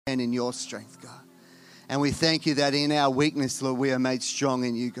and in your strength, God. And we thank you that in our weakness, Lord, we are made strong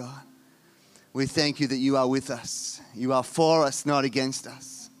in you, God. We thank you that you are with us. You are for us, not against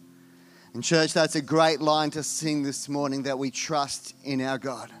us. And church, that's a great line to sing this morning, that we trust in our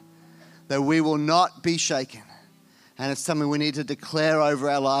God, that we will not be shaken. And it's something we need to declare over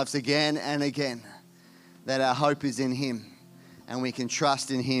our lives again and again, that our hope is in him and we can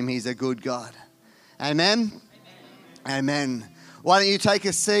trust in him. He's a good God. Amen? Amen. Why don't you take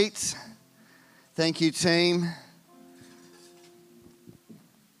a seat? Thank you, team.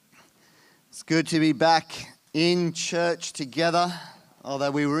 It's good to be back in church together.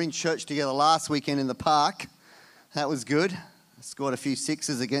 Although we were in church together last weekend in the park. That was good. I scored a few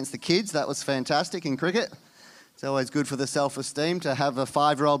sixes against the kids. That was fantastic in cricket. It's always good for the self-esteem to have a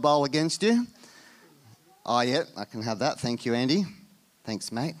 5-year-old bowl against you. Oh, yeah, I can have that. Thank you, Andy.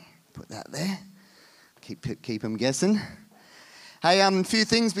 Thanks, mate. Put that there. Keep them guessing. Hey, a few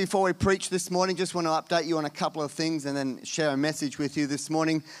things before we preach this morning. Just want to update you on a couple of things and then share a message with you this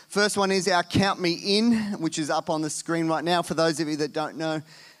morning. First one is our Count Me In, which is up on the screen right now. For those of you that don't know,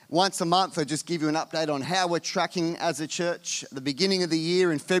 once a month I just give you an update on how we're tracking as a church. At the beginning of the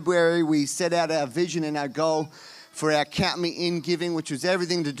year in February, we set out our vision and our goal for our Count Me In giving, which was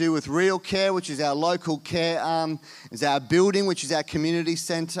everything to do with Real Care, which is our local care arm, is our building, which is our community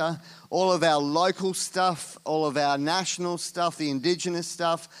centre, all of our local stuff, all of our national stuff, the Indigenous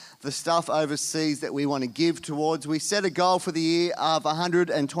stuff, the stuff overseas that we want to give towards. We set a goal for the year of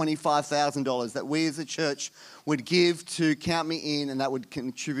 $125,000 that we as a church would give to Count Me In, and that would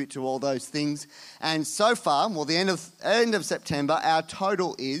contribute to all those things. And so far, well, the end of September, our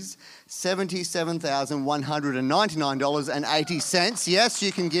total is $77,199.80. Yes,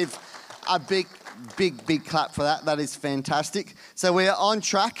 you can give a big clap for that. That is fantastic. So we are on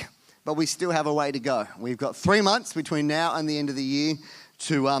track, but we still have a way to go. We've got 3 months between now and the end of the year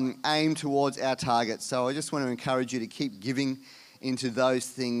to aim towards our target. So I just want to encourage you to keep giving into those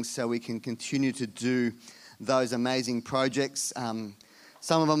things so we can continue to do those amazing projects.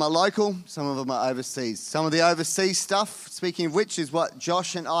 Some of them are local, some of them are overseas. Some of the overseas stuff, speaking of which, is what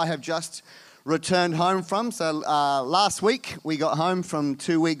Josh and I have just returned home from. So last week we got home from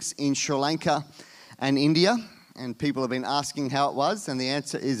 2 weeks in Sri Lanka and India, and people have been asking how it was, and the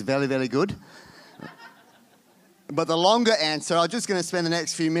answer is very, very good. But the longer answer, I'm just going to spend the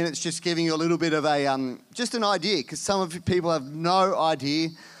next few minutes just giving you a little bit of a, just an idea, because some of you people have no idea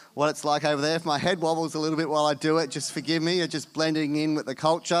what it's like over there. If my head wobbles a little bit while I do it, just forgive me. You're just blending in with the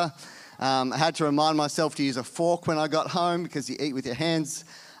culture. I had to remind myself to use a fork when I got home, because you eat with your hands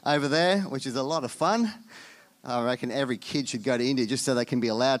over there, which is a lot of fun. I reckon every kid should go to India just so they can be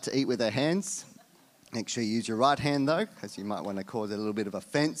allowed to eat with their hands. Make sure you use your right hand, though, because you might want to cause a little bit of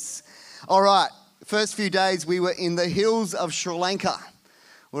offence. All right, first few days we were in the hills of Sri Lanka.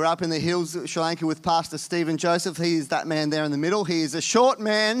 We're up in the hills of Sri Lanka with Pastor Stephen Joseph. He is that man there in the middle. He is a short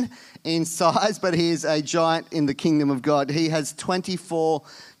man in size, but he is a giant in the kingdom of God. He has 24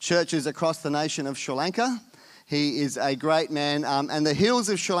 churches across the nation of Sri Lanka. He is a great man. And the hills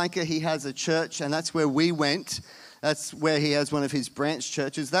of Sri Lanka, he has a church, and that's where we went. That's where he has one of his branch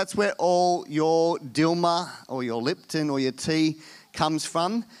churches. That's where all your Dilmah or your Lipton or your tea comes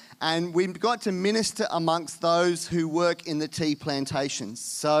from. And we got to minister amongst those who work in the tea plantations.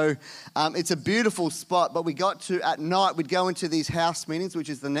 So it's a beautiful spot, but we got to, at night, we'd go into these house meetings, which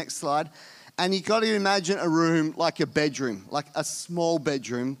is the next slide. And you got to imagine a room like a bedroom, like a small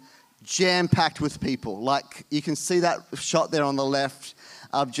bedroom, jam-packed with people. Like you can see that shot there on the left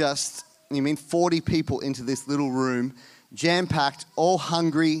of just, 40 people into this little room, jam-packed, all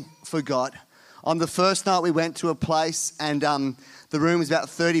hungry for God. On the first night, we went to a place, and the room was about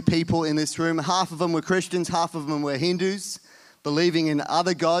 30 people in this room. Half of them were Christians, half of them were Hindus, believing in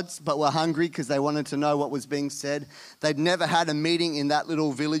other gods, but were hungry because they wanted to know what was being said. They'd never had a meeting in that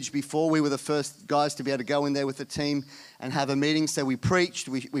little village before. We were the first guys to be able to go in there with the team and have a meeting. So we preached,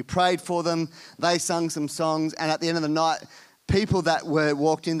 we prayed for them, they sung some songs, and at the end of the night, people that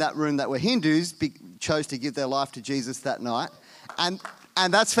walked in that room that were Hindus chose to give their life to Jesus that night. And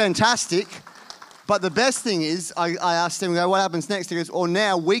that's fantastic. But the best thing is, I asked him, what happens next? He goes,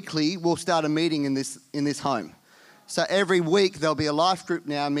 now weekly we'll start a meeting in this home. So every week there'll be a life group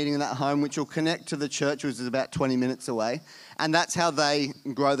now meeting in that home, which will connect to the church, which is about 20 minutes away. And that's how they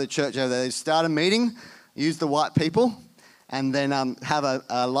grow the church over there. They start a meeting, use the white people, and then have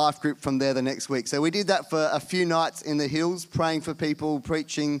a life group from there the next week. So we did that for a few nights in the hills, praying for people,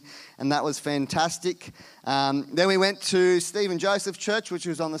 preaching, and that was fantastic. Then we went to Stephen Joseph Church, which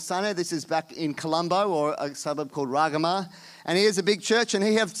was on the Sunday. This is back in Colombo, or a suburb called Ragamar. And he is a big church, and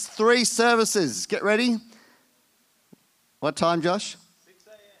he has 3 services. Get ready. What time, Josh? 6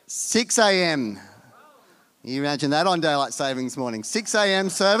 a.m. 6 a.m. You imagine that on Daylight Savings morning. 6 a.m.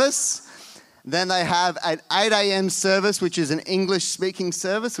 service. Then they have an 8 a.m. service, which is an English-speaking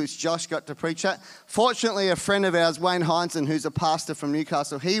service, which Josh got to preach at. Fortunately, a friend of ours, Wayne Heinzen, who's a pastor from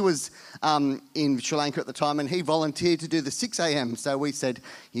Newcastle, he was in Sri Lanka at the time, and he volunteered to do the 6 a.m. So we said,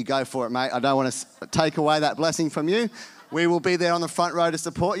 you go for it, mate. I don't want to take away that blessing from you. We will be there on the front row to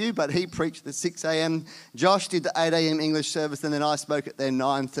support you, but he preached the 6 a.m. Josh did the 8 a.m. English service, and then I spoke at their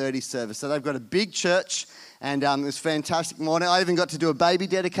 9:30 service. So they've got a big church, and it was a fantastic morning. I even got to do a baby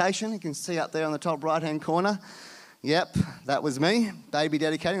dedication. You can see up there on the top right-hand corner. Yep, that was me, baby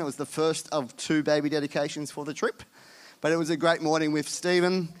dedicating. It was the first of 2 baby dedications for the trip, but it was a great morning with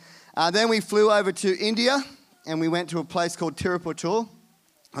Stephen. Then we flew over to India, and we went to a place called Tirupattur.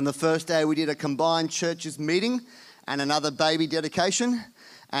 On the first day, we did a combined churches meeting and another baby dedication,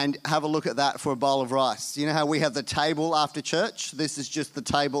 and have a look at that for a bowl of rice. You know how we have the table after church? This is just the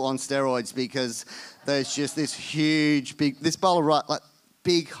table on steroids, because there's just this huge, this bowl of rice, like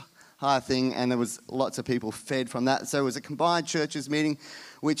big, high thing, and there was lots of people fed from that. So it was a combined churches meeting,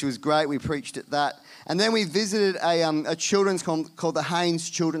 which was great. We preached at that. And then we visited a children's home called the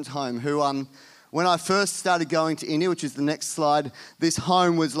Haynes Children's Home, who, when I first started going to India, which is the next slide, this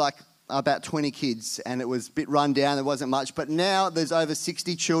home was like about 20 kids, and it was a bit run down. There wasn't much, but now there's over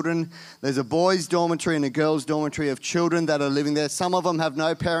 60 children. There's a boys' dormitory and a girls' dormitory of children that are living there. Some of them have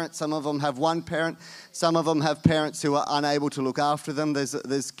no parents, some of them have one parent, some of them have parents who are unable to look after them.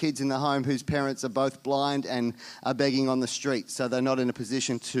 There's kids in the home whose parents are both blind and are begging on the street, so they're not in a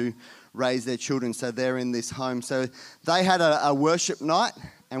position to raise their children, so they're in this home. So they had a worship night,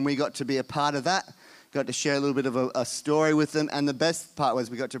 and we got to be a part of that. Got to share a little bit of a story with them, and the best part was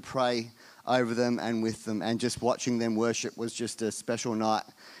we got to pray over them and with them, and just watching them worship was just a special night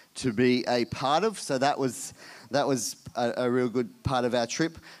to be a part of. So that was a real good part of our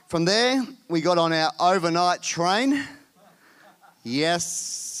trip. From there, we got on our overnight train.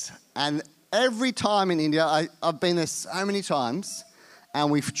 Yes, and every time in India, I've been there so many times, and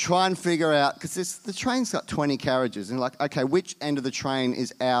we try and figure out, because the train's got 20 carriages, and like, okay, which end of the train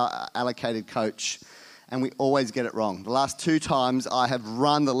is our allocated coach? And we always get it wrong. The last 2 times I have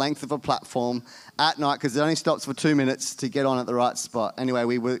run the length of a platform at night, because it only stops for 2 minutes to get on at the right spot. Anyway,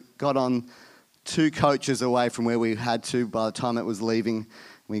 we got on 2 coaches away from where we had to by the time it was leaving.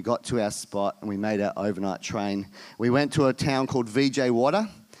 We got to our spot and we made our overnight train. We went to a town called Vijayawada,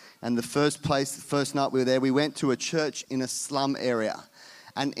 and the first night we were there, we went to a church in a slum area.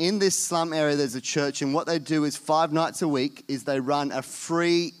 And in this slum area, there's a church, and what they do is 5 nights a week is they run a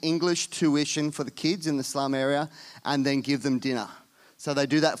free English tuition for the kids in the slum area, and then give them dinner. So they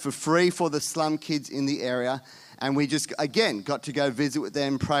do that for free for the slum kids in the area. And we just, again, got to go visit with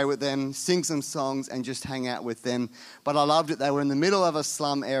them, pray with them, sing some songs, and just hang out with them. But I loved it. They were in the middle of a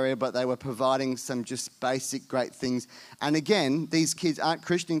slum area, but they were providing some just basic great things. And again, these kids aren't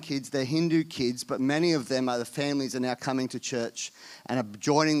Christian kids, they're Hindu kids, but many of them, the families are now coming to church and are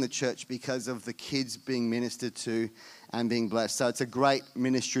joining the church because of the kids being ministered to and being blessed. So it's a great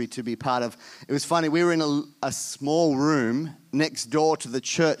ministry to be part of. It was funny, we were in a small room next door to the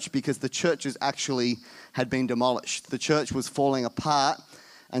church, because the churches actually had been demolished. The church was falling apart,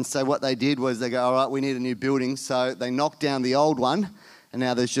 and so what they did was they go, all right, we need a new building. So they knocked down the old one, and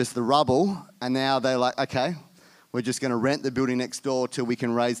now there's just the rubble, and now they're like, okay, we're just going to rent the building next door till we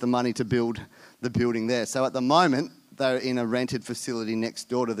can raise the money to build the building there. So at the moment, they're in a rented facility next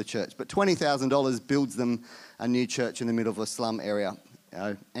door to the church, but $20,000 builds them a new church in the middle of a slum area.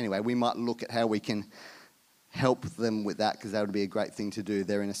 Anyway, we might look at how we can help them with that, because that would be a great thing to do.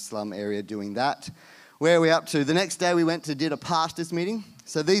 They're in a slum area doing that. Where are we up to? The next day we did a pastors meeting.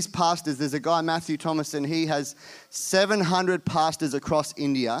 So these pastors, there's a guy, Matthew Thomas, and he has 700 pastors across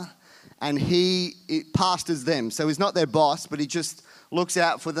India, and he pastors them. So he's not their boss, but he just looks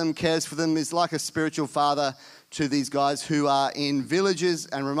out for them, cares for them, is like a spiritual father to these guys who are in villages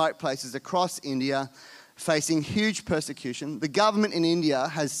and remote places across India, facing huge persecution. The government in India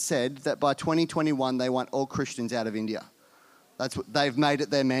has said that by 2021 they want all Christians out of India. That's what they've made it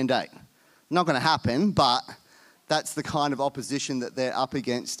their mandate. Not going to happen, but that's the kind of opposition that they're up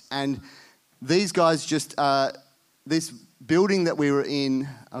against. And these guys just, this building that we were in,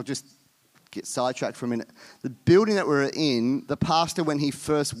 I'll just get sidetracked for a minute. The building that we were in, the pastor, when he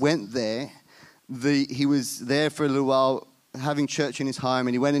first went there, he was there for a little while having church in his home,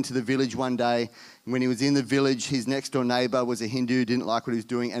 and he went into the village one day. And when he was in the village, his next door neighbour was a Hindu, didn't like what he was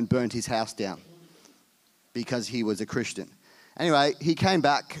doing, and burnt his house down because he was a Christian. Anyway, he came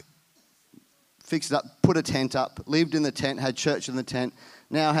back, fixed it up, put a tent up, lived in the tent, had church in the tent,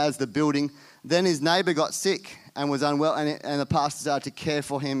 now has the building. Then his neighbour got sick, and was unwell, and the pastors are to care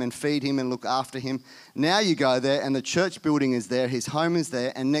for him and feed him and look after him. Now you go there, and the church building is there, his home is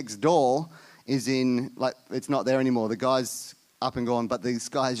there, and next door is it's not there anymore. The guy's up and gone, but this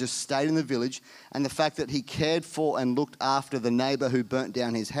guy has just stayed in the village, and the fact that he cared for and looked after the neighbour who burnt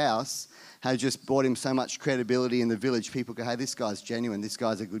down his house has just brought him so much credibility in the village. People go, hey, this guy's genuine, this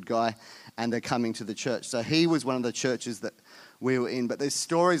guy's a good guy, and they're coming to the church. So he was one of the churches that we were in, but there's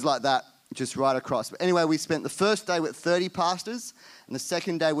stories like that just right across. But anyway, we spent the first day with 30 pastors and the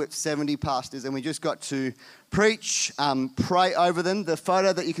second day with 70 pastors, and we just got to preach, pray over them. The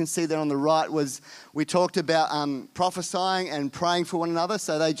photo that you can see there on the right was, we talked about prophesying and praying for one another,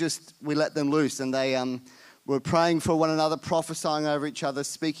 so we let them loose, and they were praying for one another, prophesying over each other,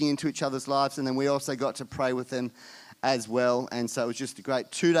 speaking into each other's lives, and then we also got to pray with them as well, and so it was just a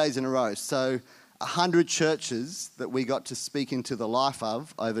great 2 days in a row. So 100 churches that we got to speak into the life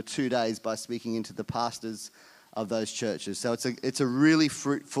of over 2 days by speaking into the pastors of those churches. So it's a really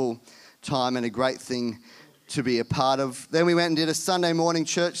fruitful time and a great thing to be a part of. Then we went and did a Sunday morning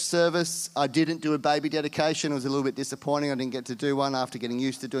church service. I didn't do a baby dedication. It was a little bit disappointing. I didn't get to do one after getting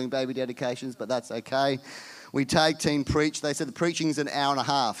used to doing baby dedications, but that's okay. We tag team preached. They said the preaching's an hour and a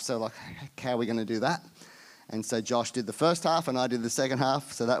half. So how are we going to do that? And so Josh did the first half and I did the second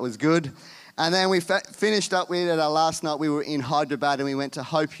half. So that was good. And then we finished up with, our last night, we were in Hyderabad, and we went to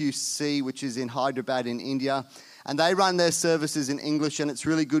Hope UC, which is in Hyderabad in India. And they run their services in English, and it's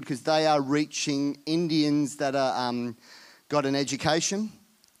really good because they are reaching Indians that are got an education,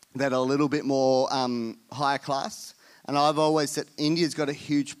 that are a little bit more higher class. And I've always said India's got a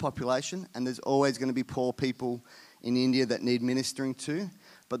huge population, and there's always going to be poor people in India that need ministering to.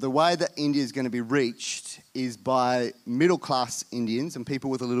 But the way that India is going to be reached is by middle-class Indians and people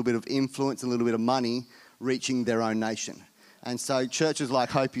with a little bit of influence, a little bit of money, reaching their own nation. And so churches like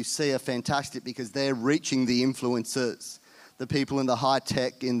Hope UC are fantastic because they're reaching the influencers, the people in the high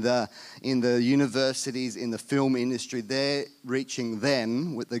tech, in the universities, in the film industry. They're reaching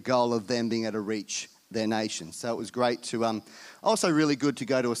them with the goal of them being able to reach their nation. So it was great to, also really good to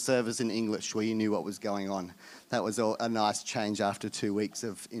go to a service in English where you knew what was going on. That was a nice change after 2 weeks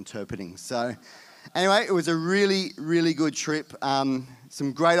of interpreting. So anyway, it was a really, really good trip.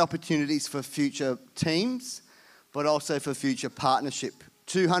 Some great opportunities for future teams, but also for future partnership.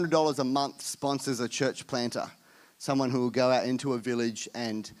 $200 a month sponsors a church planter, someone who will go out into a village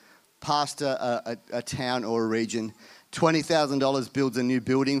and pastor a town or a region. $20,000 builds a new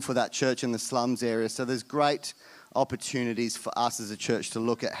building for that church in the slums area. So there's great opportunities for us as a church to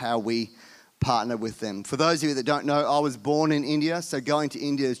look at how we partner with them. For those of you that don't know, I was born in India, so going to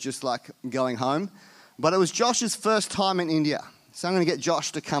India is just like going home. But it was Josh's first time in India. So I'm going to get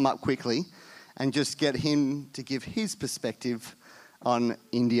Josh to come up quickly and just get him to give his perspective on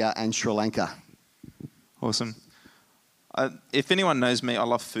India and Sri Lanka. Awesome. If anyone knows me, I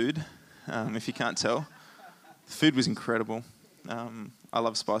love food, if you can't tell. The food was incredible. I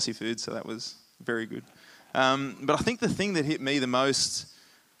love spicy food, so that was very good. But I think the thing that hit me the most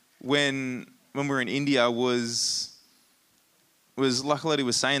when we were in India was like Lottie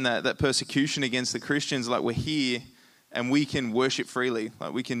was saying, that persecution against the Christians. Like, we're here and we can worship freely.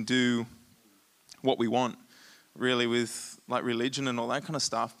 Like, we can do what we want, really, with like religion and all that kind of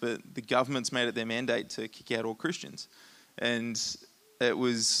stuff. But the government's made it their mandate to kick out all Christians, and it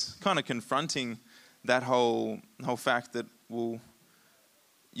was kind of confronting that whole fact that, well,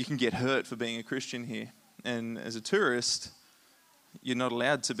 you can get hurt for being a Christian here, and as a tourist, you're not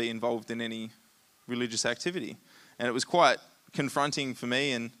allowed to be involved in any religious activity. And it was quite confronting for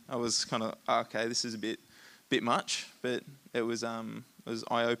me, and I was kind of, okay, this is a bit much, but it was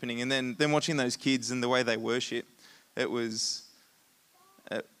eye-opening. And then watching those kids and the way they worship, it was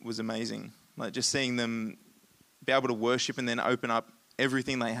amazing. Like, just seeing them be able to worship and then open up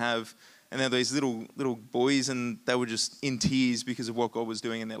everything they have. And there were these little boys, and they were just in tears because of what God was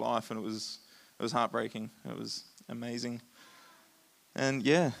doing in their life, and it was heartbreaking. It was amazing. And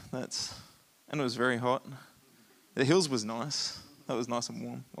yeah, and it was very hot. The hills was nice. That was nice and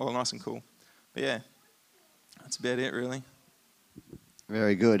warm. Well, nice and cool. But yeah, that's about it, really.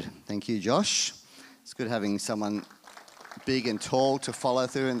 Very good. Thank you, Josh. It's good having someone big and tall to follow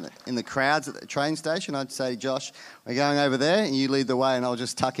through in the crowds at the train station. I'd say, Josh, we're going over there, and you lead the way, and I'll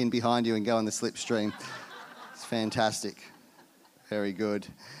just tuck in behind you and go on the slipstream. It's fantastic. Very good.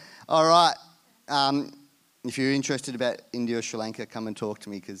 All right. If you're interested about India or Sri Lanka, come and talk to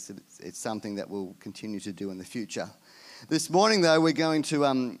me, because it's something that we'll continue to do in the future. This morning, though, we're going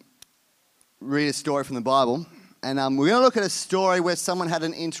to read a story from the Bible. And we're going to look at a story where someone had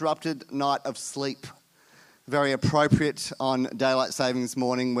an interrupted night of sleep. very appropriate on daylight savings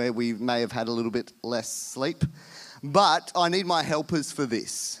morning where we may have had a little bit less sleep. But I need my helpers for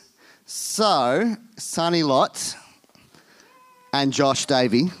this. So, Sonny Lott and Josh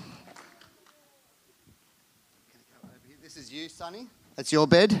Davey. This is you, Sonny. That's your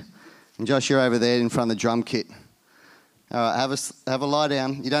bed. And Josh, you're over there in front of the drum kit. All right, have a lie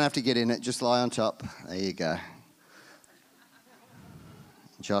down. You don't have to get in it, just lie on top. There you go.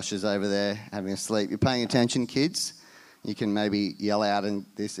 Josh is over there having a sleep. You're paying attention, kids? You can maybe yell out in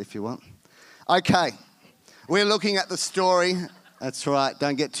this if you want. Okay, we're looking at the story. That's right,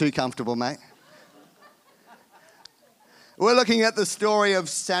 don't get too comfortable, mate. We're looking at the story of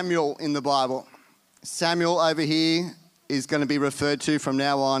Samuel in the Bible. Samuel over here is going to be referred to from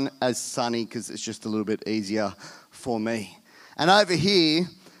now on as Sonny because it's just a little bit easier for me. And over here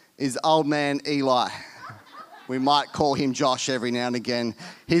is old man Eli. We might call him Josh every now and again.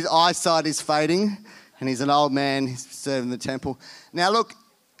 His eyesight is fading and he's an old man. He's serving the temple. Now look,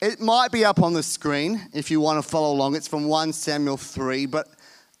 it might be up on the screen if you want to follow along. It's from 1 Samuel 3, but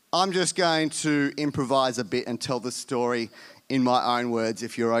I'm just going to improvise a bit and tell the story in my own words,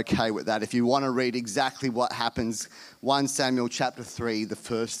 if you're okay with that. If you want to read exactly what happens, 1 Samuel chapter 3, the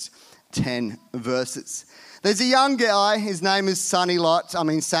first 10 verses. There's a young guy, his name is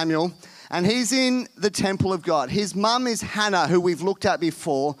Samuel, and he's in the temple of God. His mum is Hannah, who we've looked at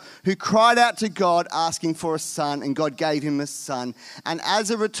before, who cried out to God asking for a son, and God gave him a son. And as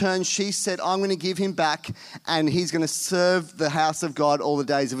a return, she said, I'm going to give him back, and he's going to serve the house of God all the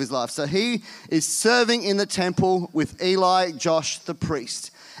days of his life. So he is serving in the temple with Eli, Josh, the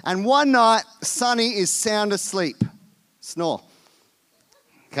priest. And one night, Sonny is sound asleep. Snore.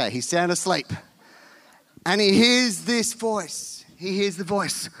 Okay, he's sound asleep. And he hears this voice. He hears the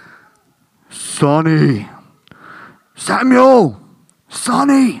voice. Sonny, Samuel,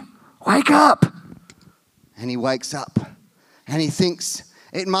 Sonny, wake up. And he wakes up and he thinks,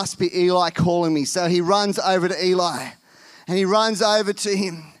 it must be Eli calling me. So he runs over to Eli and he runs over to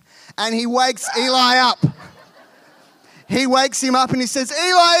him and he wakes Eli up. He wakes him up and he says,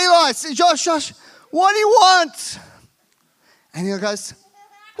 Eli, Josh, what do you want? And he goes,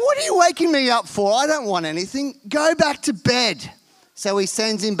 what are you waking me up for? I don't want anything. Go back to bed. So he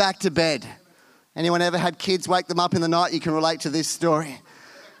sends him back to bed. Anyone ever had kids wake them up in the night? You can relate to this story.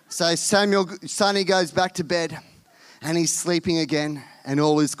 So Sonny goes back to bed and he's sleeping again and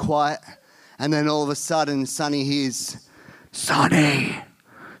all is quiet. And then all of a sudden, Sonny hears, Sonny,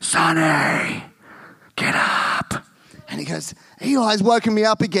 get up. And he goes, Eli's woken me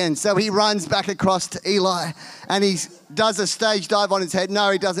up again. So he runs back across to Eli and he does a stage dive on his head. No,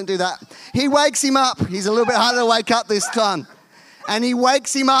 he doesn't do that. He wakes him up. He's a little bit harder to wake up this time. And he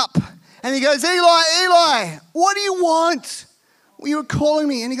wakes him up and he goes, Eli, what do you want? Well, you were calling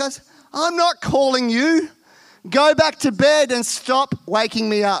me. And he goes, I'm not calling you. Go back to bed and stop waking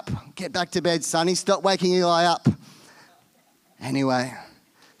me up. Get back to bed, Sonny. Stop waking Eli up. Anyway,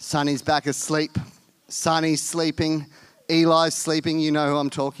 Sonny's back asleep. Sonny's sleeping. Eli's sleeping. You know who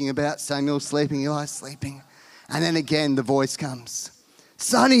I'm talking about. Samuel's sleeping. Eli's sleeping. And then again, the voice comes.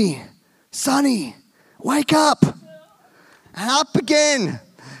 Sonny, wake up. And up again.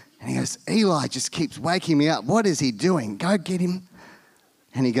 And he goes, Eli just keeps waking me up. What is he doing? Go get him.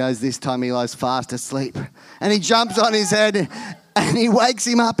 And he goes, this time Eli's fast asleep. And he jumps on his head and he wakes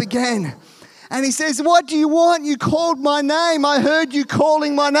him up again. And he says, what do you want? You called my name. I heard you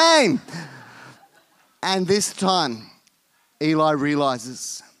calling my name. And this time, Eli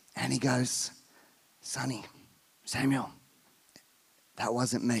realizes and he goes, Sonny, Samuel, that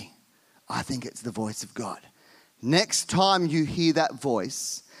wasn't me. I think it's the voice of God. Next time you hear that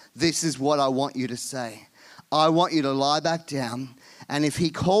voice, this is what I want you to say. I want you to lie back down, and if he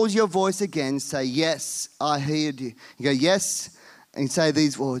calls your voice again, say, yes, I heard you. You go, yes, and say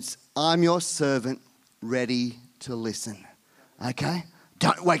these words, I'm your servant, ready to listen. Okay?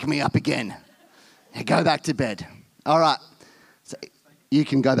 Don't wake me up again. Now go back to bed. All right. So you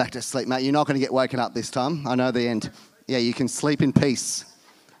can go back to sleep, mate. You're not going to get woken up this time. I know the end. Yeah, you can sleep in peace.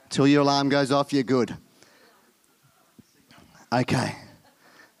 Till your alarm goes off, you're good. Okay.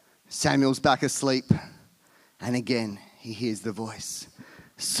 Samuel's back asleep. And again, he hears the voice.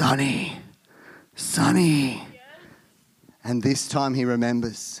 Sonny. And this time he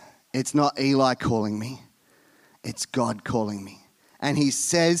remembers. It's not Eli calling me. It's God calling me. And he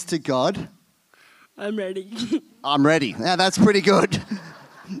says to God, I'm ready. I'm ready. Now that's pretty good.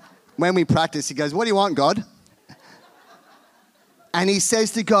 When we practice, he goes, what do you want, God? And he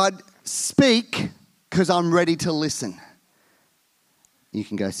says to God, speak, because I'm ready to listen. You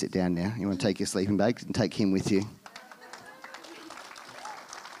can go sit down now. You want to take your sleeping bag and take him with you.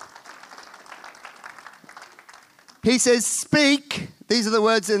 He says, speak. These are the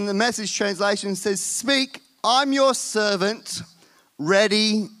words in the Message translation. It says, speak, I'm your servant,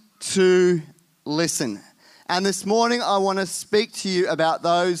 ready to listen. And this morning I want to speak to you about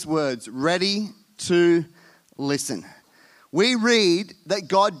those words, ready to listen. We read that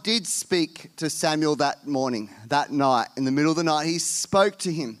God did speak to Samuel that morning, that night, in the middle of the night. He spoke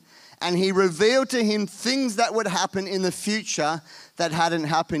to him and he revealed to him things that would happen in the future that hadn't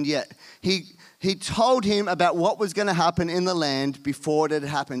happened yet. He told him about what was going to happen in the land before it had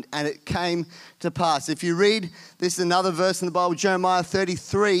happened, and it came to pass. If you read, this is another verse in the Bible, Jeremiah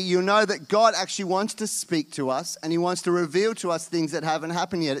 33, you'll know that God actually wants to speak to us, and he wants to reveal to us things that haven't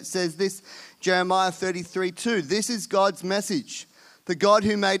happened yet. It says this, Jeremiah 33:2, this is God's message. The God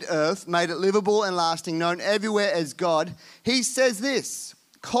who made earth, made it livable and lasting, known everywhere as God. He says this,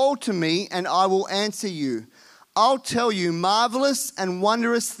 call to me and I will answer you. I'll tell you marvelous and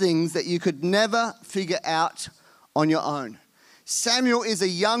wondrous things that you could never figure out on your own. Samuel is a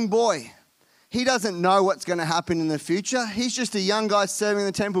young boy. He doesn't know what's going to happen in the future. He's just a young guy serving in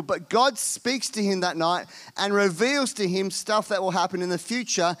the temple. But God speaks to him that night and reveals to him stuff that will happen in the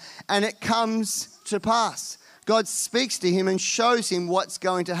future, and it comes to pass. God speaks to him and shows him what's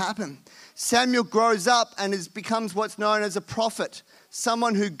going to happen. Samuel grows up and becomes what's known as a prophet.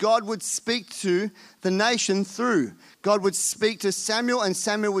 Someone who God would speak to the nation through. God would speak to Samuel and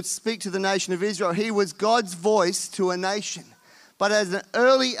Samuel would speak to the nation of Israel. He was God's voice to a nation. But at an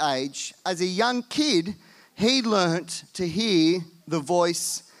early age, as a young kid, he learnt to hear the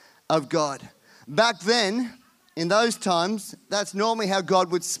voice of God. Back then, in those times, that's normally how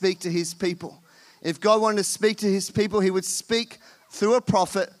God would speak to his people. If God wanted to speak to his people, he would speak through a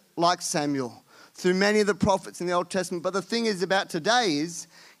prophet like Samuel, through many of the prophets in the Old Testament. But the thing is about today is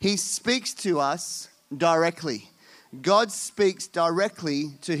he speaks to us directly. God speaks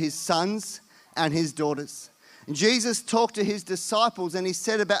directly to his sons and his daughters. And Jesus talked to his disciples and he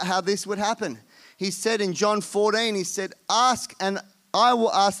said about how this would happen. He said in John 14, he said, ask and I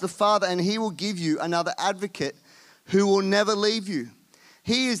will ask the Father and he will give you another advocate who will never leave you.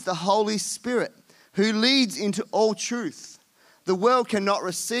 He is the Holy Spirit who leads into all truth. The world cannot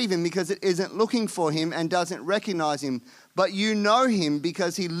receive him because it isn't looking for him and doesn't recognize him. But you know him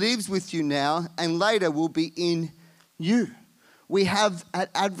because he lives with you now and later will be in you. We have an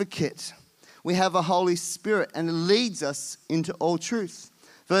advocate. We have a Holy Spirit and it leads us into all truth.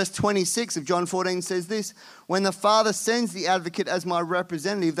 Verse 26 of John 14 says this, when the Father sends the advocate as my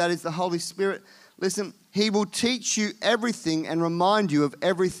representative, that is the Holy Spirit, listen, he will teach you everything and remind you of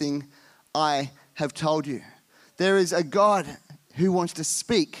everything I have told you. There is a God who wants to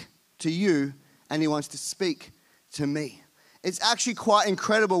speak to you and he wants to speak to me. It's actually quite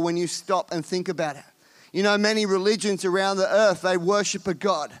incredible when you stop and think about it. You know, many religions around the earth, they worship a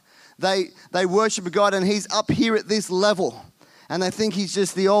God. They worship a God and he's up here at this level. And they think he's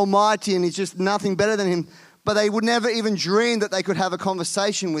just the Almighty and he's just nothing better than him. But they would never even dream that they could have a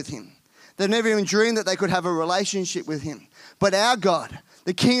conversation with him. They'd never even dream that they could have a relationship with him. But our God,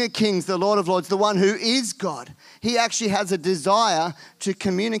 the King of Kings, the Lord of Lords, the one who is God, he actually has a desire to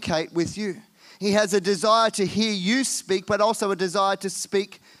communicate with you. He has a desire to hear you speak, but also a desire to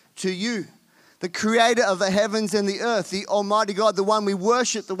speak to you. The creator of the heavens and the earth, the Almighty God, the one we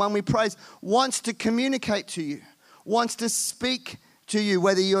worship, the one we praise, wants to communicate to you, wants to speak to you,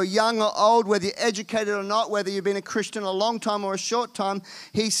 whether you're young or old, whether you're educated or not, whether you've been a Christian a long time or a short time,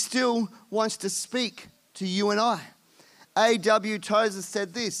 he still wants to speak to you and I. A.W. Tozer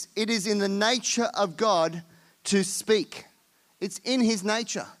said this, it is in the nature of God to speak. It's in his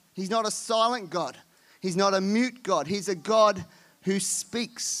nature. He's not a silent God. He's not a mute God. He's a God who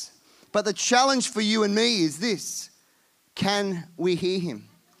speaks. But the challenge for you and me is this. Can we hear him?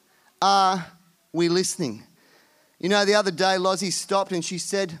 Are we listening? You know, the other day, Lozzie stopped and she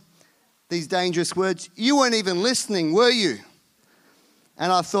said these dangerous words, you weren't even listening, were you?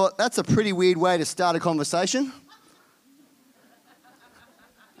 And I thought, that's a pretty weird way to start a conversation.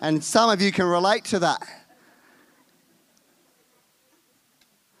 And some of you can relate to that.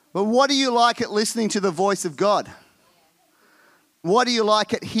 But what do you like at listening to the voice of God? What do you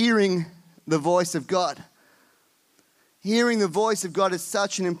like at hearing the voice of God? Hearing the voice of God is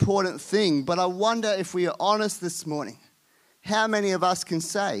such an important thing, but I wonder if we are honest this morning, how many of us can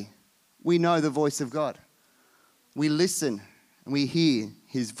say we know the voice of God? We listen and we hear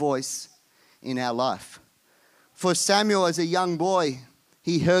his voice in our life. For Samuel as a young boy,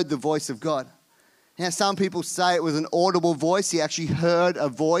 he heard the voice of God. Now some people say it was an audible voice. He actually heard a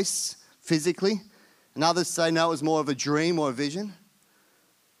voice physically. And others say no, it was more of a dream or a vision.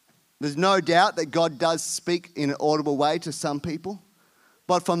 There's no doubt that God does speak in an audible way to some people.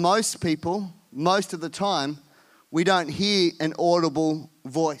 But for most people, most of the time, we don't hear an audible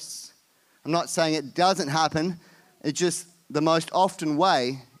voice. I'm not saying it doesn't happen. It's just the most often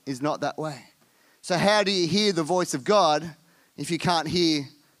way is not that way. So how do you hear the voice of God if you can't hear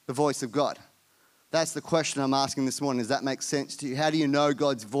the voice of God? That's the question I'm asking this morning. Does that make sense to you? How do you know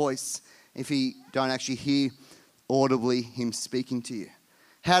God's voice if you don't actually hear audibly him speaking to you?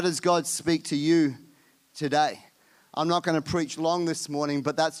 How does God speak to you today? I'm not going to preach long this morning,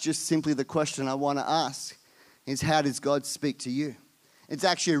 but that's just simply the question I want to ask, is how does God speak to you? It's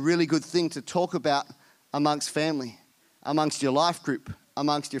actually a really good thing to talk about amongst family, amongst your life group,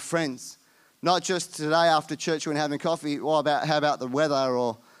 amongst your friends. Not just today after church when having coffee, how about the weather,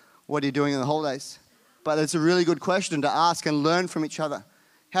 or what are you doing in the holidays? But it's a really good question to ask and learn from each other.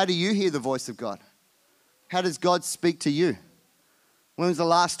 How do you hear the voice of God? How does God speak to you? When was the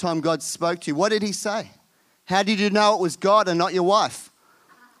last time God spoke to you? What did he say? How did you know it was God and not your wife?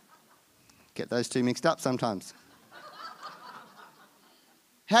 Get those two mixed up sometimes.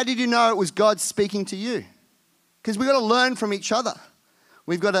 How did you know it was God speaking to you? Because we've got to learn from each other.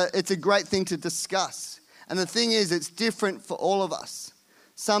 It's a great thing to discuss. And the thing is, it's different for all of us.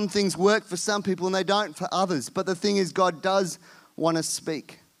 Some things work for some people and they don't for others. But the thing is, God does want to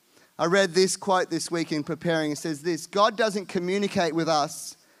speak. I read this quote this week in preparing. It says this: God doesn't communicate with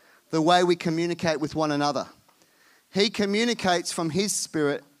us the way we communicate with one another. He communicates from his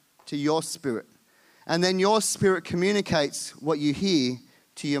spirit to your spirit. And then your spirit communicates what you hear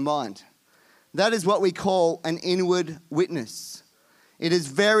to your mind. That is what we call an inward witness. It is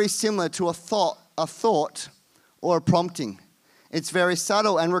very similar to a thought or a prompting. It's very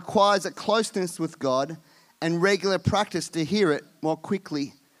subtle and requires a closeness with God and regular practice to hear it more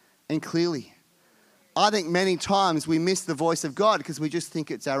quickly and clearly. I think many times we miss the voice of God because we just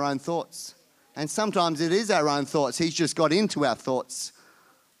think it's our own thoughts. And sometimes it is our own thoughts. He's just got into our thoughts.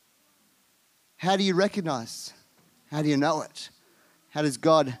 How do you recognize? How do you know it? How does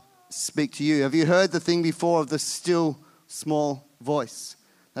God speak to you? Have you heard the thing before of the still small voice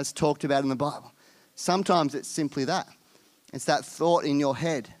that's talked about in the Bible? Sometimes it's simply that. It's that thought in your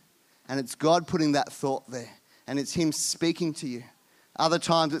head, and it's God putting that thought there, and it's him speaking to you. Other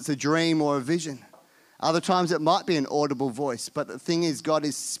times it's a dream or a vision. Other times it might be an audible voice, but the thing is, God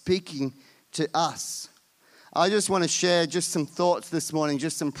is speaking to us. I just want to share just some thoughts this morning,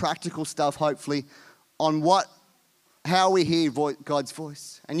 just some practical stuff, hopefully, on how we hear God's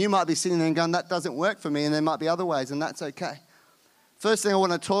voice. And you might be sitting there and going, that doesn't work for me, and there might be other ways, and that's okay. First thing I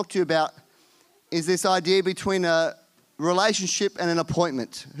want to talk to you about is this idea between a relationship and an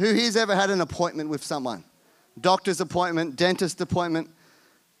appointment. Who here's ever had an appointment with someone? Doctor's appointment, dentist appointment,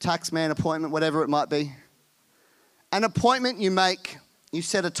 taxman appointment, whatever it might be. An appointment you make, you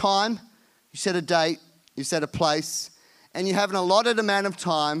set a time, you set a date, you set a place, and you have an allotted amount of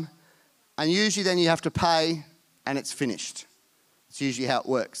time, and usually then you have to pay, and it's finished. It's usually how it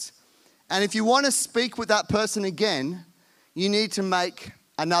works. And if you want to speak with that person again, you need to make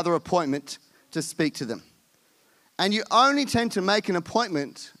another appointment to speak to them. And you only tend to make an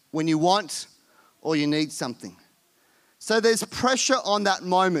appointment when you want or you need something. So there's pressure on that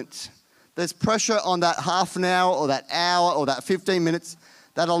moment. There's pressure on that half an hour or that hour or that 15 minutes,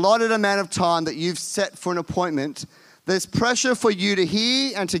 that allotted amount of time that you've set for an appointment. There's pressure for you to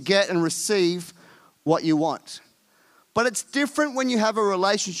hear and to get and receive what you want. But it's different when you have a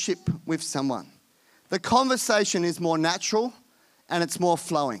relationship with someone. The conversation is more natural and it's more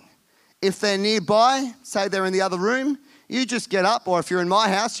flowing. If they're nearby, say they're in the other room, you just get up, or if you're in my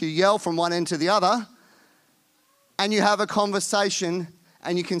house, you yell from one end to the other, and you have a conversation,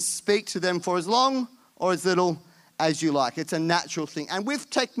 and you can speak to them for as long or as little as you like. It's a natural thing. And with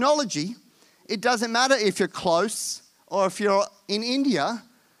technology, it doesn't matter if you're close or if you're in India,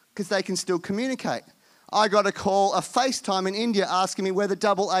 because they can still communicate. I got a call, a FaceTime in India, asking me where the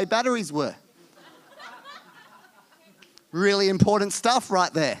AA batteries were. Really important stuff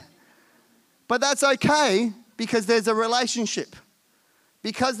right there. But that's okay because there's a relationship.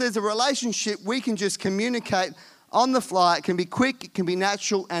 Because there's a relationship, we can just communicate on the fly. It can be quick, it can be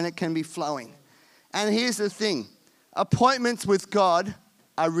natural, and it can be flowing. And here's the thing. Appointments with God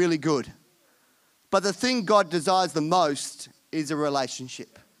are really good. But the thing God desires the most is a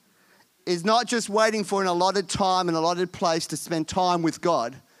relationship. Is not just waiting for an allotted time and allotted place to spend time with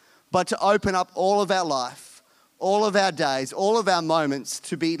God, but to open up all of our life, all of our days, all of our moments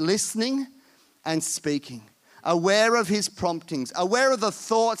to be listening and speaking, aware of his promptings, aware of the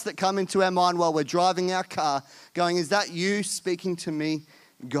thoughts that come into our mind while we're driving our car, going, is that you speaking to me,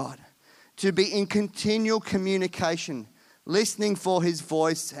 God? To be in continual communication, listening for his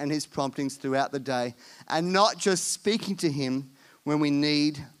voice and his promptings throughout the day, and not just speaking to him when we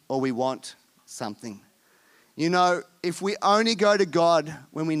need or we want something. You know, if we only go to God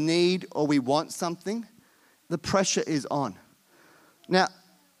when we need or we want something, the pressure is on. Now,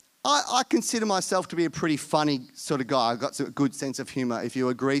 I consider myself to be a pretty funny sort of guy. I've got a good sense of humour. If you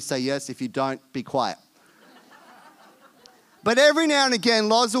agree, say yes. If you don't, be quiet. But every now and again,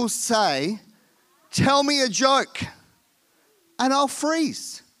 Loz will say, tell me a joke. And I'll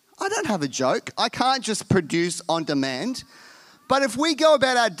freeze. I don't have a joke. I can't just produce on demand. But if we go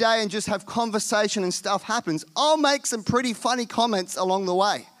about our day and just have conversation and stuff happens, I'll make some pretty funny comments along the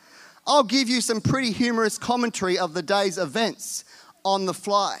way. I'll give you some pretty humorous commentary of the day's events on the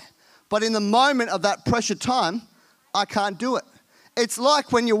fly. But in the moment of that pressure time, I can't do it. It's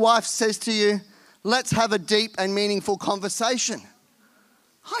like when your wife says to you, let's have a deep and meaningful conversation.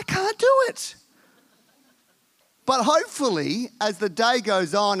 I can't do it. But hopefully, as the day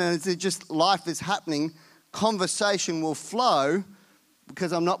goes on and as life is happening, conversation will flow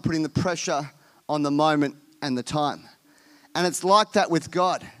because I'm not putting the pressure on the moment and the time. And it's like that with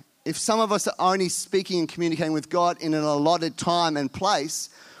God. If some of us are only speaking and communicating with God in an allotted time and place,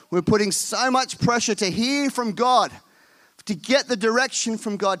 we're putting so much pressure to hear from God, to get the direction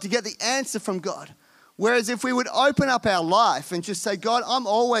from God, to get the answer from God. Whereas if we would open up our life and just say, God, I'm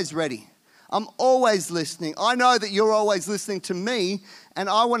always ready. I'm always listening. I know that you're always listening to me, and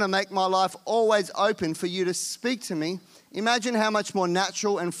I want to make my life always open for you to speak to me. Imagine how much more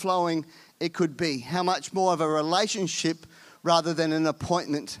natural and flowing it could be, how much more of a relationship rather than an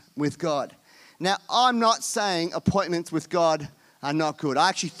appointment with God. Now, I'm not saying appointments with God are not good. I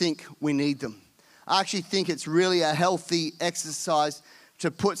actually think we need them. I actually think it's really a healthy exercise to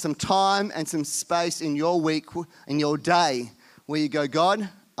put some time and some space in your week, in your day, where you go, God,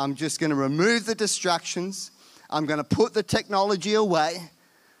 I'm just going to remove the distractions. I'm going to put the technology away.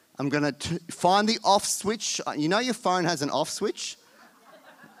 I'm going to find the off switch. You know your phone has an off switch?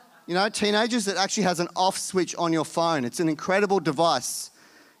 You know, teenagers, it actually has an off switch on your phone. It's an incredible device.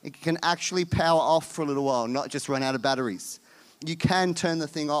 It can actually power off for a little while, not just run out of batteries. You can turn the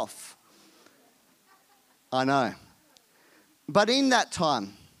thing off. I know. But in that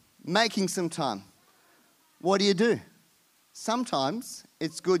time, making some time, what do? Sometimes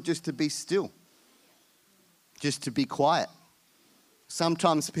it's good just to be still, just to be quiet.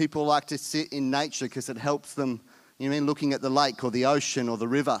 Sometimes people like to sit in nature because it helps them, looking at the lake or the ocean or the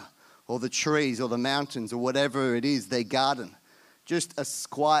river or the trees or the mountains or whatever it is, their garden. Just a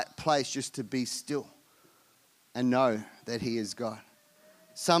quiet place just to be still and know that He is God.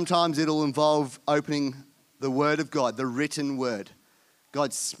 Sometimes it'll involve opening the Word of God, the written Word.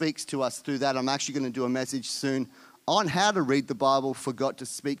 God speaks to us through that. I'm actually going to do a message soon on how to read the Bible for God to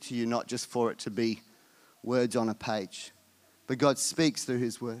speak to you, not just for it to be words on a page. But God speaks through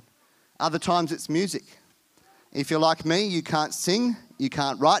His Word. Other times it's music. If you're like me, you can't sing, you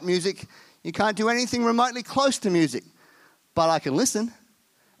can't write music, you can't do anything remotely close to music. But I can listen.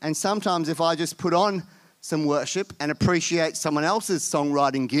 And sometimes if I just put on some worship and appreciate someone else's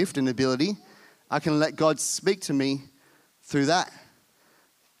songwriting gift and ability, I can let God speak to me through that.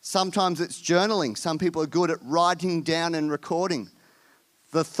 Sometimes it's journaling. Some people are good at writing down and recording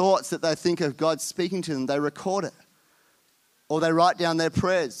the thoughts that they think of God speaking to them. They record it. Or they write down their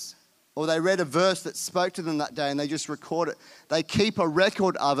prayers. Or they read a verse that spoke to them that day and they just record it. They keep a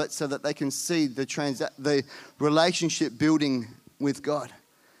record of it so that they can see the relationship building with God.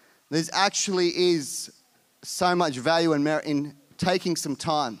 There actually is so much value and merit in taking some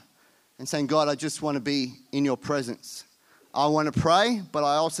time and saying, God, I just want to be in your presence. I want to pray, but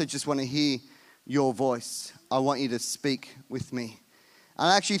I also just want to hear your voice. I want you to speak with me.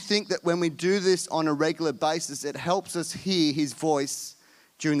 I actually think that when we do this on a regular basis, it helps us hear His voice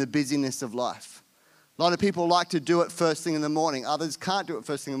during the busyness of life. A lot of people like to do it first thing in the morning. Others can't do it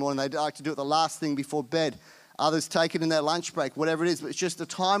first thing in the morning. They like to do it the last thing before bed. Others take it in their lunch break, whatever it is. But it's just a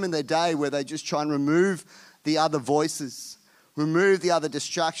time in their day where they just try and remove the other voices, remove the other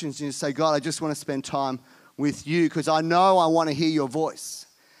distractions, and just say, God, I just want to spend time with you because I know I want to hear your voice.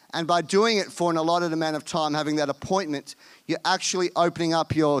 And by doing it for an allotted amount of time, having that appointment, you're actually opening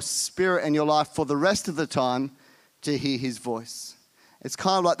up your spirit and your life for the rest of the time to hear His voice. It's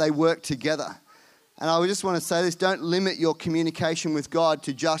kind of like they work together. And I just want to say this, don't limit your communication with God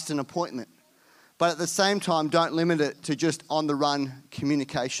to just an appointment. But at the same time, don't limit it to just on-the-run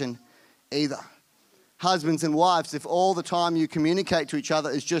communication either. Husbands and wives, if all the time you communicate to each other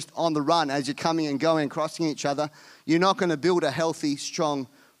is just on the run as you're coming and going and crossing each other, you're not going to build a healthy, strong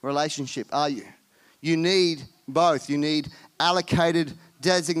relationship, are you? You need both. You need allocated,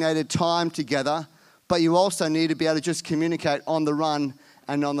 designated time together, but you also need to be able to just communicate on the run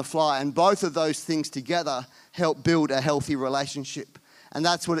and on the fly. And both of those things together help build a healthy relationship. And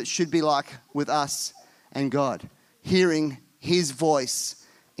that's what it should be like with us and God. Hearing his voice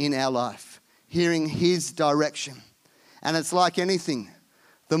in our life. Hearing his direction. And it's like anything.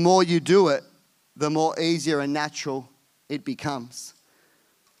 The more you do it, the more easier and natural it becomes.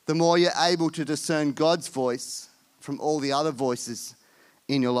 The more you're able to discern God's voice from all the other voices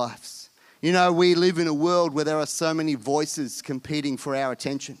in your lives. You know, we live in a world where there are so many voices competing for our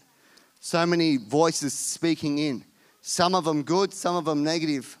attention. So many voices speaking in. Some of them good, some of them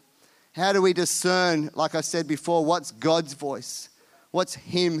negative. How do we discern, like I said before, what's God's voice? What's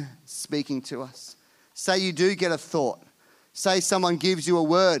him speaking to us? Say you do get a thought. Say someone gives you a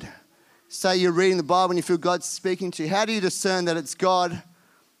word. Say you're reading the Bible and you feel God's speaking to you. How do you discern that it's God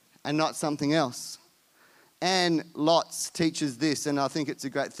and not something else? Anne Lotz teaches this, and I think it's a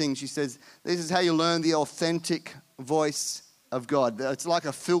great thing. She says, this is how you learn the authentic voice of God. It's like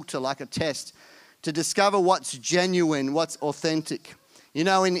a filter, like a test, to discover what's genuine, what's authentic. You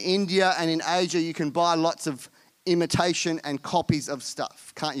know, in India and in Asia, you can buy lots of imitation and copies of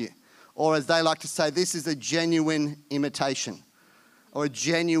stuff, can't you? Or as they like to say, this is a genuine imitation, or a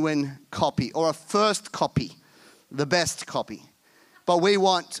genuine copy, or a first copy, the best copy. But we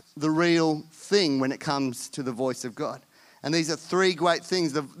want the real thing when it comes to the voice of God. And these are three great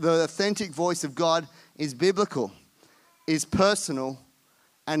things. The authentic voice of God is biblical, is personal,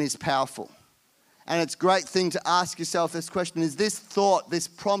 and is powerful. And it's a great thing to ask yourself this question: is this thought, this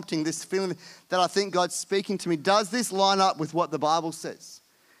prompting, this feeling that I think God's speaking to me, does this line up with what the Bible says?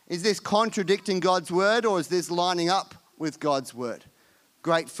 Is this contradicting God's word, or is this lining up with God's word?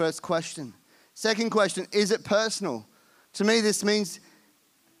 Great first question. Second question, is it personal? To me, this means,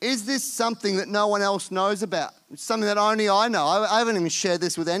 is this something that no one else knows about? It's something that only I know. I haven't even shared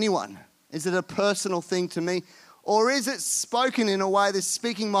this with anyone. Is it a personal thing to me? Or is it spoken in a way that's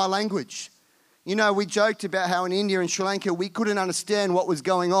speaking my language? You know, we joked about how in India and Sri Lanka, we couldn't understand what was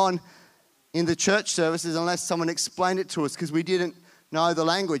going on in the church services unless someone explained it to us, because we didn't know the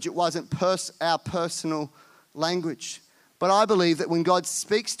language. It wasn't our personal language. But I believe that when God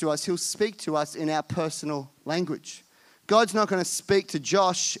speaks to us, he'll speak to us in our personal language. God's not going to speak to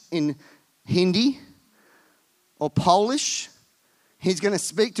Josh in Hindi or Polish. He's going to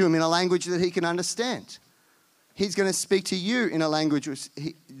speak to him in a language that he can understand. He's going to speak to you in a language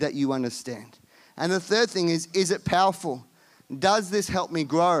that you understand. And the third thing is it powerful? Does this help me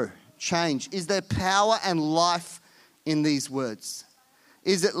grow, change? Is there power and life in these words?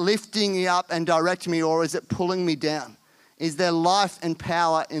 Is it lifting me up and directing me, or is it pulling me down? Is there life and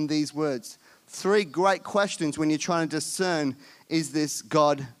power in these words? Three great questions when you're trying to discern, is this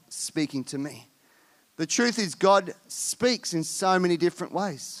God speaking to me? The truth is, God speaks in so many different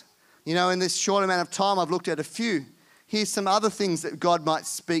ways. You know, in this short amount of time, I've looked at a few. Here's some other things that God might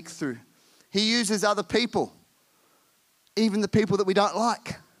speak through. He uses other people, even the people that we don't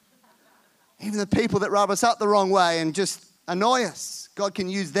like, even the people that rub us up the wrong way and just annoy us. God can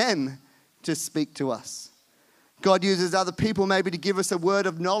use them to speak to us. God uses other people maybe to give us a word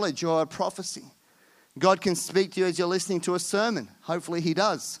of knowledge or a prophecy. God can speak to you as you're listening to a sermon. Hopefully he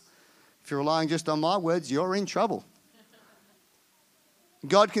does. If you're relying just on my words, you're in trouble.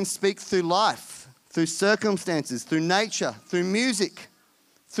 God can speak through life, through circumstances, through nature, through music,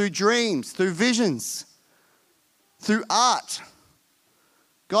 through dreams, through visions, through art.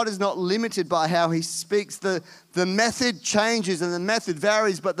 God is not limited by how he speaks. The method changes and the method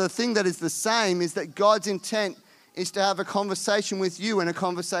varies, but the thing that is the same is that God's intent is to have a conversation with you and a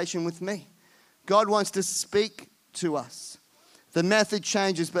conversation with me. God wants to speak to us. The method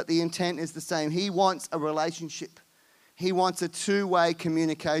changes, but the intent is the same. He wants a relationship. He wants a two-way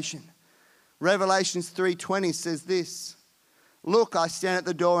communication. Revelations 3:20 says this: "Look, I stand at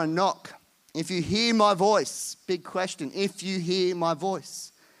the door and knock. If you hear my voice," big question, if you hear my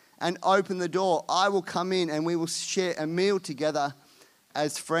voice, "and open the door, I will come in and we will share a meal together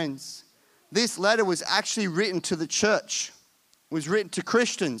as friends." This letter was actually written to the church. It was written to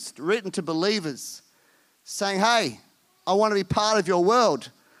Christians, written to believers, saying, hey, I want to be part of your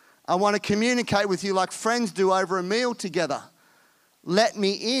world. I want to communicate with you like friends do over a meal together. Let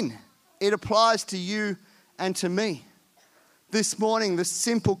me in. It applies to you and to me. This morning, the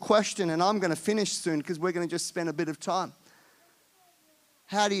simple question, and I'm going to finish soon because we're going to just spend a bit of time.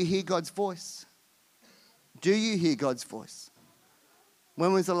 How do you hear God's voice? Do you hear God's voice?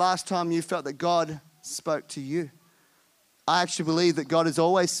 When was the last time you felt that God spoke to you? I actually believe that God is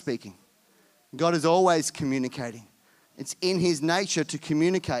always speaking. God is always communicating. It's in his nature to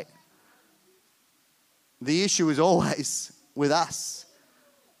communicate. The issue is always with us.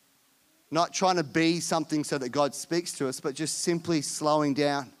 Not trying to be something so that God speaks to us, but just simply slowing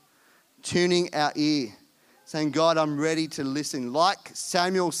down, tuning our ear, saying, God, I'm ready to listen. Like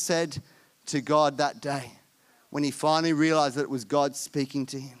Samuel said to God that day when he finally realized that it was God speaking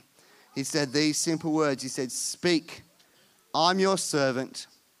to him. He said these simple words. He said, "Speak, I'm your servant,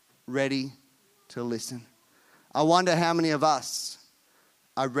 ready to listen." I wonder how many of us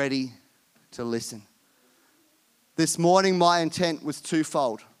are ready to listen. This morning, my intent was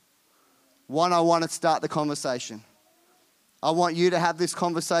twofold. One, I want to start the conversation. I want you to have this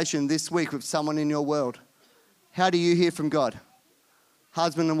conversation this week with someone in your world. How do you hear from God?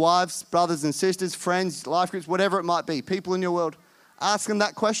 Husband and wives, brothers and sisters, friends, life groups, whatever it might be, people in your world. Ask them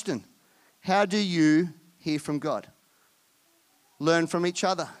that question. How do you hear from God? Learn from each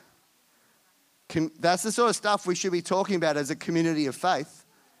other. That's the sort of stuff we should be talking about as a community of faith,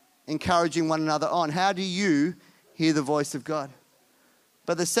 encouraging one another on. How do you hear the voice of God?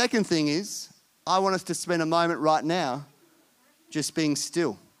 But the second thing is, I want us to spend a moment right now just being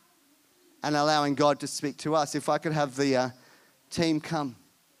still and allowing God to speak to us. If I could have the team come.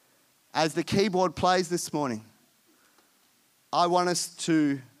 As the keyboard plays this morning, I want us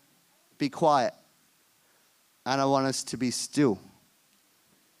to be quiet and I want us to be still.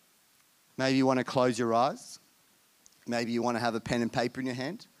 Maybe you want to close your eyes. Maybe you want to have a pen and paper in your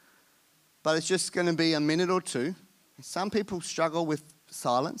hand. But it's just going to be a minute or two. Some people struggle with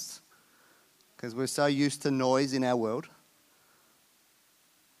silence because we're so used to noise in our world.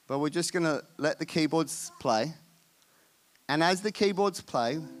 But we're just going to let the keyboards play. And as the keyboards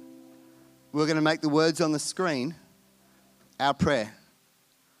play, we're going to make the words on the screen our prayer.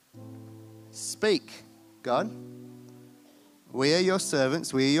 Speak, God. We are your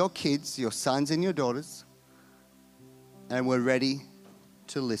servants. We are your kids, your sons and your daughters. And we're ready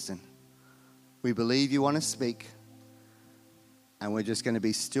to listen. We believe you want to speak. And we're just going to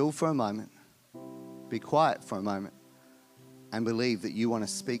be still for a moment. Be quiet for a moment. And believe that you want to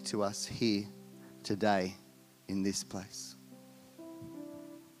speak to us here today in this place.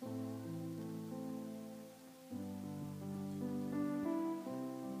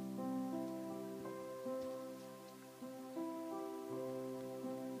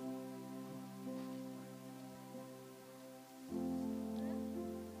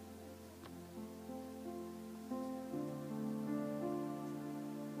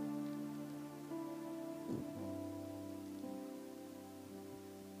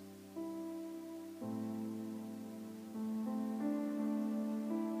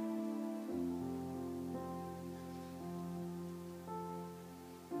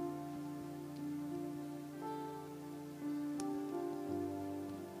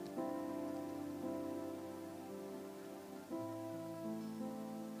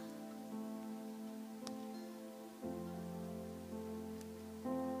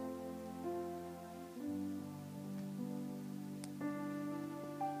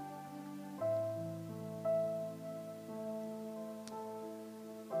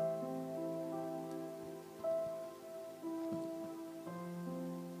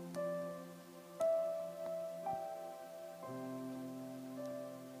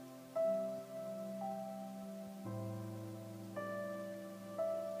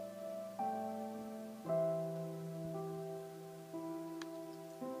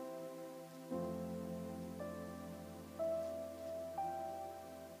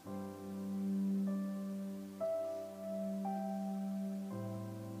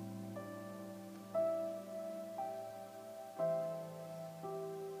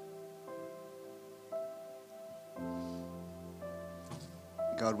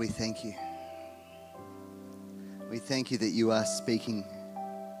 God, we thank you. We thank you that you are speaking.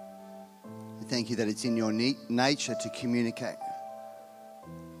 We thank you that it's in your nature to communicate.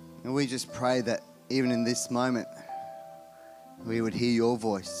 And we just pray that even in this moment, we would hear your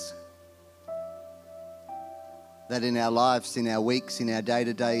voice. That in our lives, in our weeks, in our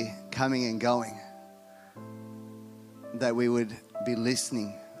day-to-day coming and going, that we would be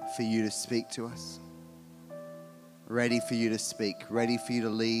listening for you to speak to us. Ready for you to speak, ready for you to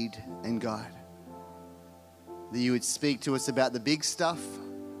lead and guide. That you would speak to us about the big stuff,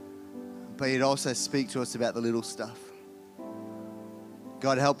 but you'd also speak to us about the little stuff.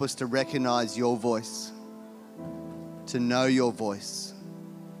 God, help us to recognize your voice, to know your voice.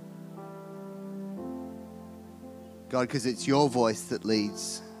 God, because it's your voice that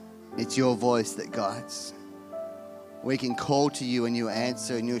leads. It's your voice that guides. We can call to you and you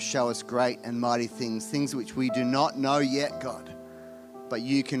answer and you'll show us great and mighty things, things which we do not know yet, God, but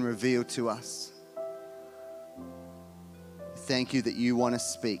you can reveal to us. Thank you that you want to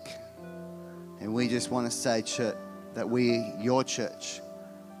speak. And we just want to say, church, that we, your church,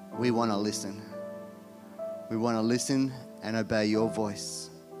 we want to listen. We want to listen and obey your voice.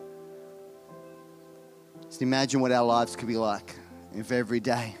 Just imagine what our lives could be like if every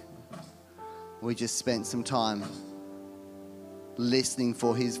day we just spent some time listening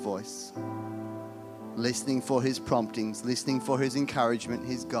for his voice, listening for his promptings, listening for his encouragement,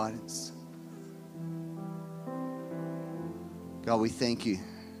 his guidance. God, we thank you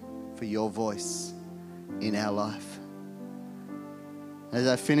for your voice in our life. As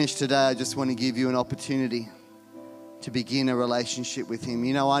I finish today, I just want to give you an opportunity to begin a relationship with him.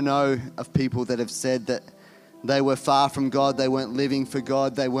 You know, I know of people that have said that they were far from God, they weren't living for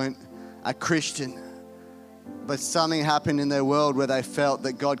God, they weren't a Christian. But something happened in their world where they felt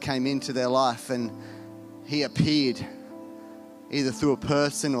that God came into their life and he appeared either through a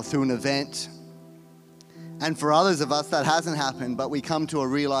person or through an event. And for others of us, that hasn't happened, but we come to a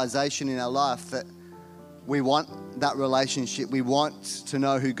realization in our life that we want that relationship. We want to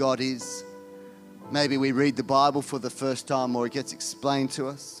know who God is. Maybe we read the Bible for the first time or it gets explained to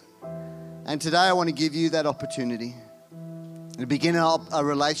us. And today I want to give you that opportunity to begin a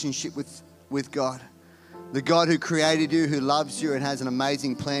relationship with God. The God who created you, who loves you and has an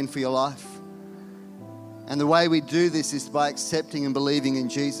amazing plan for your life. And the way we do this is by accepting and believing in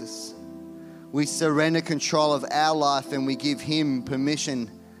Jesus. We surrender control of our life and we give him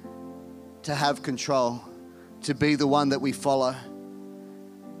permission to have control, to be the one that we follow.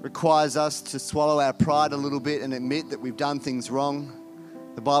 Requires us to swallow our pride a little bit and admit that we've done things wrong.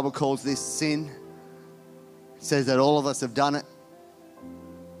 The Bible calls this sin. It says that all of us have done it.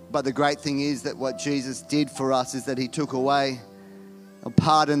 But the great thing is that what Jesus did for us is that he took away and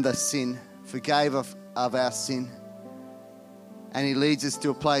pardoned the sin, forgave of our sin. And he leads us to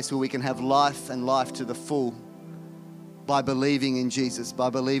a place where we can have life and life to the full by believing in Jesus, by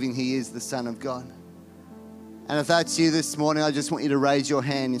believing he is the Son of God. And if that's you this morning, I just want you to raise your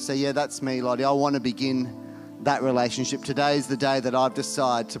hand and say, yeah, that's me, Lottie. I want to begin that relationship. Today is the day that I've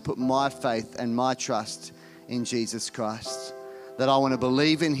decided to put my faith and my trust in Jesus Christ. That I want to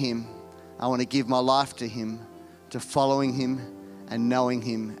believe in him. I want to give my life to him, to following him and knowing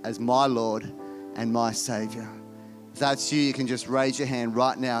him as my Lord and my Savior. If that's you, you can just raise your hand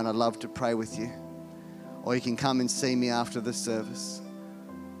right now and I'd love to pray with you. Or you can come and see me after the service.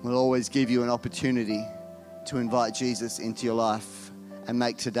 We'll always give you an opportunity to invite Jesus into your life and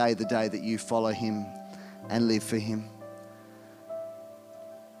make today the day that you follow him and live for him.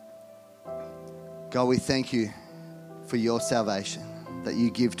 God, we thank you for your salvation that you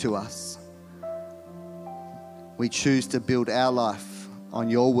give to us. We choose to build our life on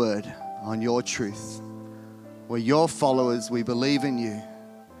your word, on your truth. We're your followers. We believe in you.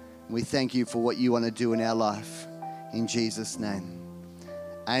 We thank you for what you want to do in our life. In Jesus' name.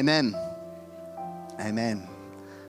 Amen. Amen.